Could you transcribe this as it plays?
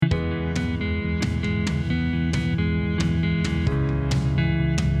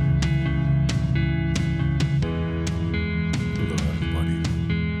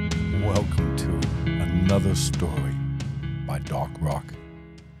another story by Doc Rock.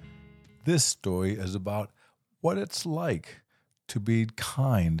 This story is about what it's like to be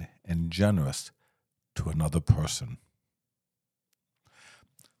kind and generous to another person.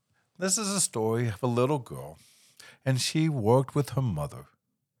 This is a story of a little girl, and she worked with her mother.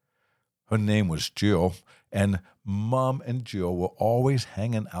 Her name was Jill, and Mom and Jill were always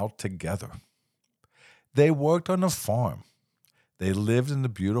hanging out together. They worked on a farm. They lived in a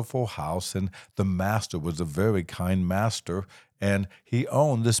beautiful house, and the master was a very kind master, and he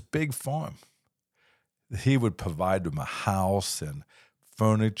owned this big farm. He would provide them a house and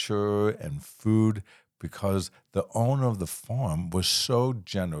furniture and food because the owner of the farm was so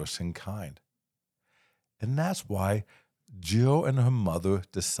generous and kind. And that's why Jill and her mother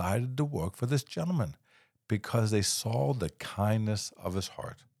decided to work for this gentleman, because they saw the kindness of his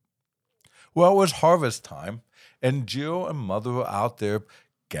heart. Well, it was harvest time, and Jill and Mother were out there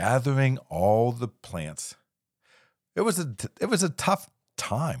gathering all the plants. It was a tough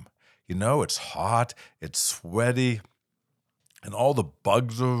time. You know, it's hot, it's sweaty, and all the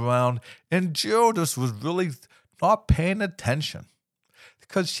bugs are around. And Jill just was really not paying attention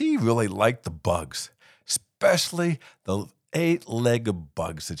because she really liked the bugs, especially the 8-legged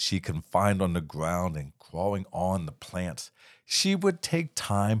bugs that she can find on the ground and crawling on the plants. She would take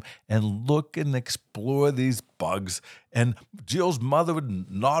time and look and explore these bugs. And Jill's mother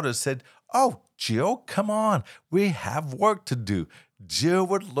would nod and said, "Oh, Jill, come on. We have work to do." Jill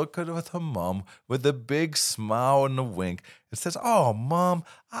would look at her with her mom with a big smile and a wink and says, "Oh, Mom,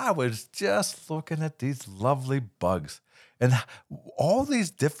 I was just looking at these lovely bugs and all these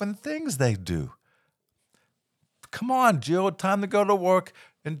different things they do. Come on, Jill, time to go to work."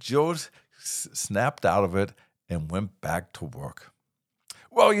 And Jill snapped out of it and went back to work.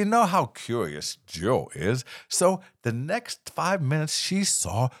 Well, you know how curious Jill is. So the next 5 minutes, she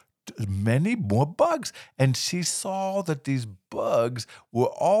saw many more bugs. And she saw that these bugs were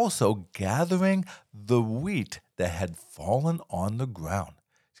also gathering the wheat that had fallen on the ground.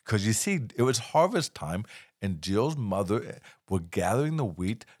 Because you see, it was harvest time, and Jill's mother were gathering the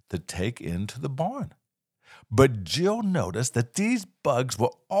wheat to take into the barn. But Jill noticed that these bugs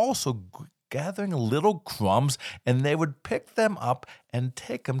were also gathering little crumbs, and they would pick them up and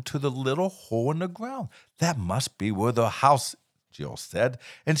take them to the little hole in the ground. That must be where the house, Jill said,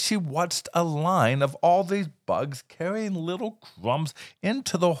 and she watched a line of all these bugs carrying little crumbs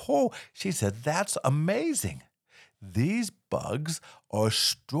into the hole. She said, "That's amazing. These bugs are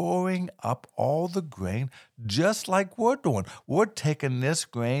storing up all the grain just like we're doing. We're taking this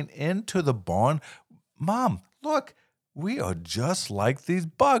grain into the barn. Mom, look, we are just like these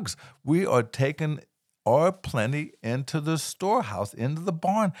bugs. We are taking our plenty into the storehouse, into the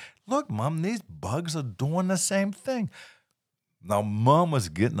barn. Look, Mom, these bugs are doing the same thing." Now, Mom was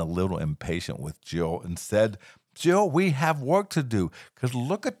getting a little impatient with Jill and said, "Jill, we have work to do because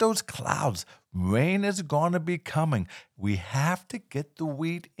look at those clouds. Rain is going to be coming. We have to get the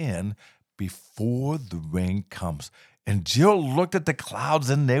wheat in before the rain comes." And Jill looked at the clouds,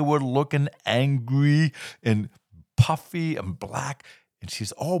 and they were looking angry and puffy and black. And she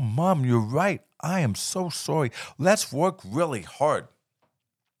said, "Oh, Mom, you're right. I am so sorry. Let's work really hard."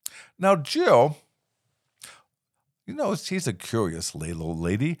 Now, Jill, you know, she's a curious little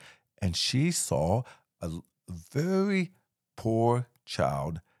lady, and she saw a very poor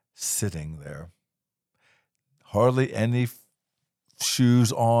child sitting there. Hardly any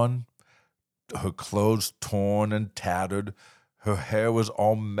shoes on, her clothes torn and tattered, her hair was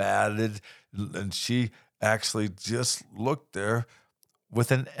all matted, and she actually just looked there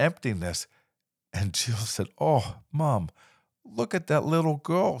with an emptiness. And Jill said, "Oh, Mom, look at that little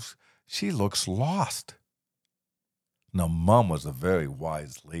girl. She looks lost." Now, Mom was a very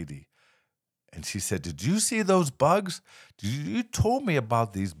wise lady, and she said, "Did you see those bugs? You told me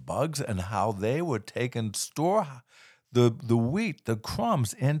about these bugs and how they were taking the wheat, the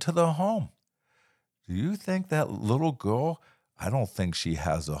crumbs into the home. Do you think that little girl, I don't think she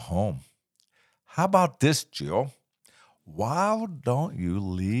has a home. How about this, Jill? Why don't you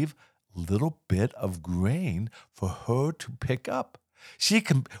leave a little bit of grain for her to pick up?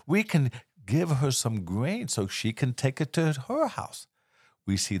 We can give her some grain so she can take it to her house.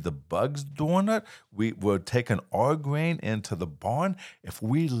 We see the bugs doing it. We're taking our grain into the barn. If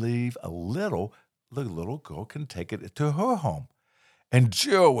we leave a little, the little girl can take it to her home." And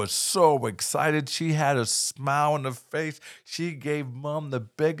Jill was so excited. She had a smile on her face. She gave Mom the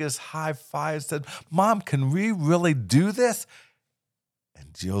biggest high five, said, "Mom, can we really do this?"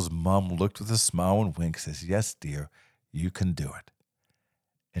 And Jill's mom looked with a smile and wink, says, "Yes, dear, you can do it."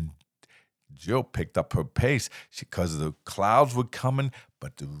 And Jill picked up her pace because the clouds were coming,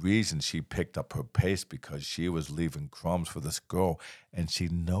 But the reason she picked up her pace because she was leaving crumbs for this girl, and she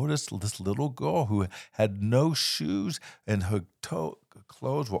noticed this little girl who had no shoes and her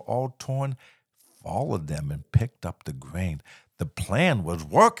clothes were all torn, followed them and picked up the grain. The plan was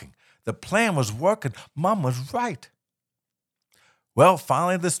working. The plan was working. Mom was right. Well,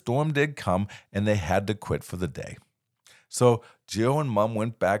 finally the storm did come, and they had to quit for the day. So Jill and Mom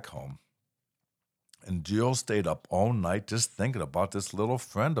went back home. And Jill stayed up all night just thinking about this little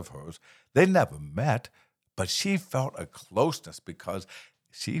friend of hers. They never met, but she felt a closeness because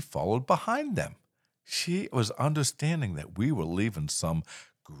she followed behind them. She was understanding that we were leaving some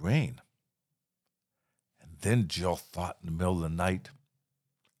grain. And then Jill thought in the middle of the night,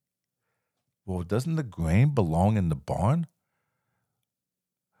 well, doesn't the grain belong in the barn?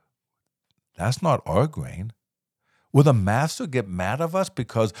 That's not our grain. Will the master get mad at us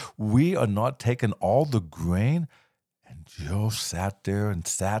because we are not taking all the grain? And Jill sat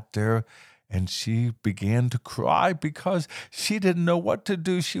there, and she began to cry because she didn't know what to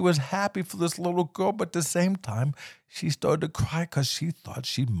do. She was happy for this little girl, but at the same time, she started to cry because she thought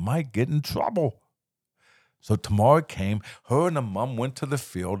she might get in trouble. So tomorrow came, her and her mom went to the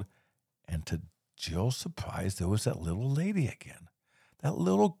field, and to Jill's surprise, there was that little lady again, that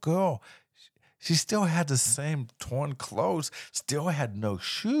little girl. She still had the same torn clothes, still had no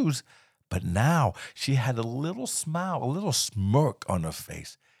shoes, but now she had a little smile, a little smirk on her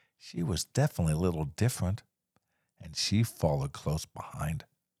face. She was definitely a little different, and she followed close behind.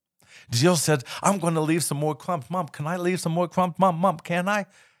 Jill said, I'm going to leave some more crumbs. Mom, can I leave some more crumbs? Mom, can I?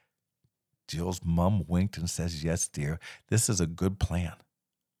 Jill's mom winked and says, yes, dear, this is a good plan.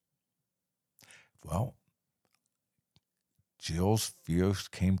 Well, Jill's fears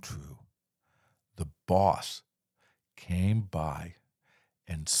came true. The boss came by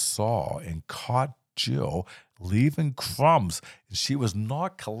and saw and caught Jill leaving crumbs. And she was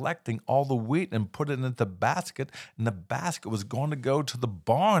not collecting all the wheat and put it in the basket. And the basket was going to go to the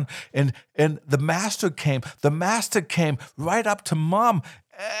barn. And the master came. The master came right up to Mom.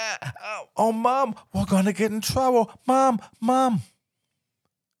 Oh, Mom, we're going to get in trouble. Mom.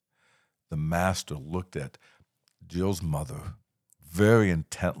 The master looked at Jill's mother very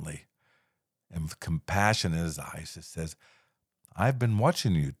intently. And with compassion in his eyes, it says, I've been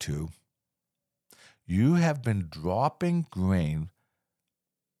watching you two. You have been dropping grain.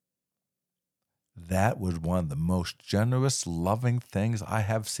 That was one of the most generous, loving things I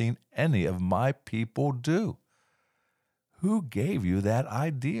have seen any of my people do. Who gave you that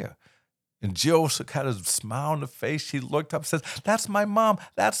idea? And Jill had a smile on her face. She looked up and says, that's my mom.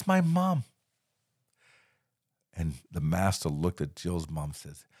 That's my mom. And the master looked at Jill's mom and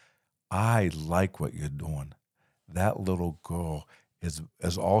says, I like what you're doing. That little girl is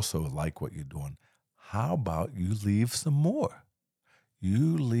also like what you're doing. How about you leave some more?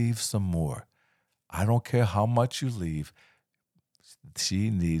 You leave some more. I don't care how much you leave. She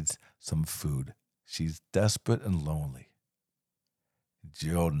needs some food. She's desperate and lonely.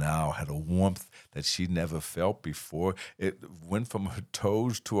 Jill now had a warmth that she never felt before. It went from her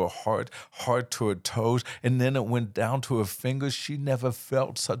toes to her heart to her toes, and then it went down to her fingers. She never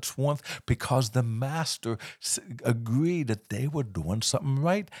felt such warmth because the master agreed that they were doing something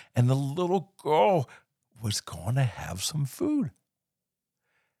right, and the little girl was going to have some food.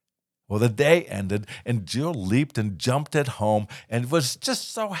 Well, the day ended, and Jill leaped and jumped at home and was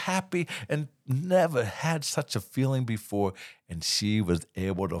just so happy and never had such a feeling before. And she was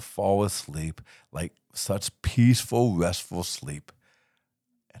able to fall asleep like such peaceful, restful sleep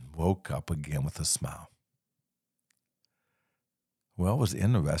and woke up again with a smile. Well, it was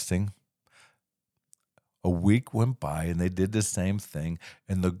interesting. A week went by, and they did the same thing,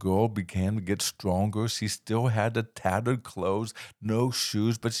 and the girl began to get stronger. She still had the tattered clothes, no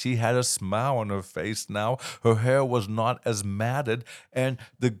shoes, but she had a smile on her face now. Her hair was not as matted, and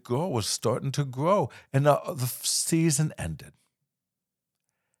the girl was starting to grow, and the season ended.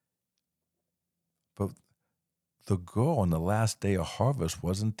 But the girl on the last day of harvest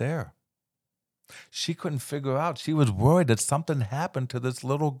wasn't there. She couldn't figure out. She was worried that something happened to this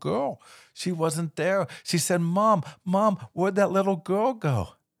little girl. She wasn't there. She said, Mom, where'd that little girl go?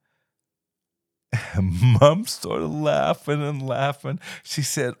 And Mom started laughing and laughing. She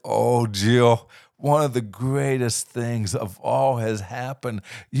said, oh, Jill, one of the greatest things of all has happened.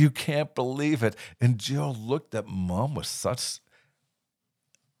 You can't believe it. And Jill looked at Mom with such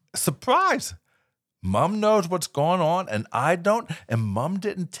surprise. Mom knows what's going on, and I don't, and Mom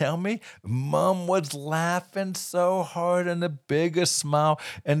didn't tell me. Mom was laughing so hard and the biggest smile,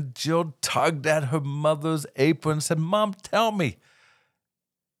 and Jill tugged at her mother's apron and said, Mom, tell me.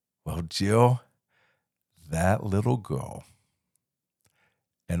 Well, Jill, that little girl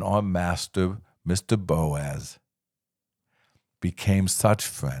and our master, Mr. Boaz, became such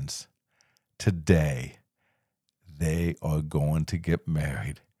friends. Today, they are going to get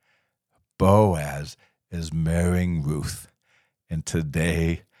married. Boaz is marrying Ruth. And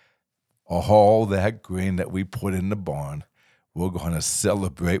today, all that grain that we put in the barn, we're going to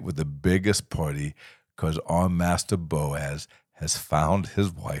celebrate with the biggest party because our master Boaz has found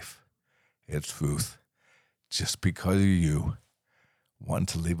his wife. It's Ruth. Just because of you, want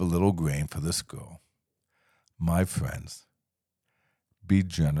to leave a little grain for this girl. My friends, be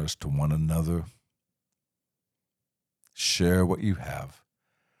generous to one another. Share what you have.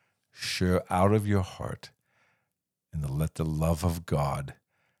 Share out of your heart, and let the love of God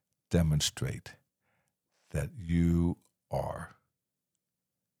demonstrate that you are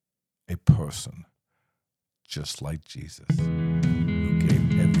a person just like Jesus, who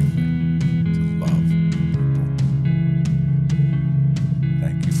gave everything to love people.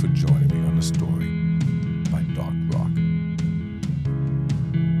 Thank you for joining me on the story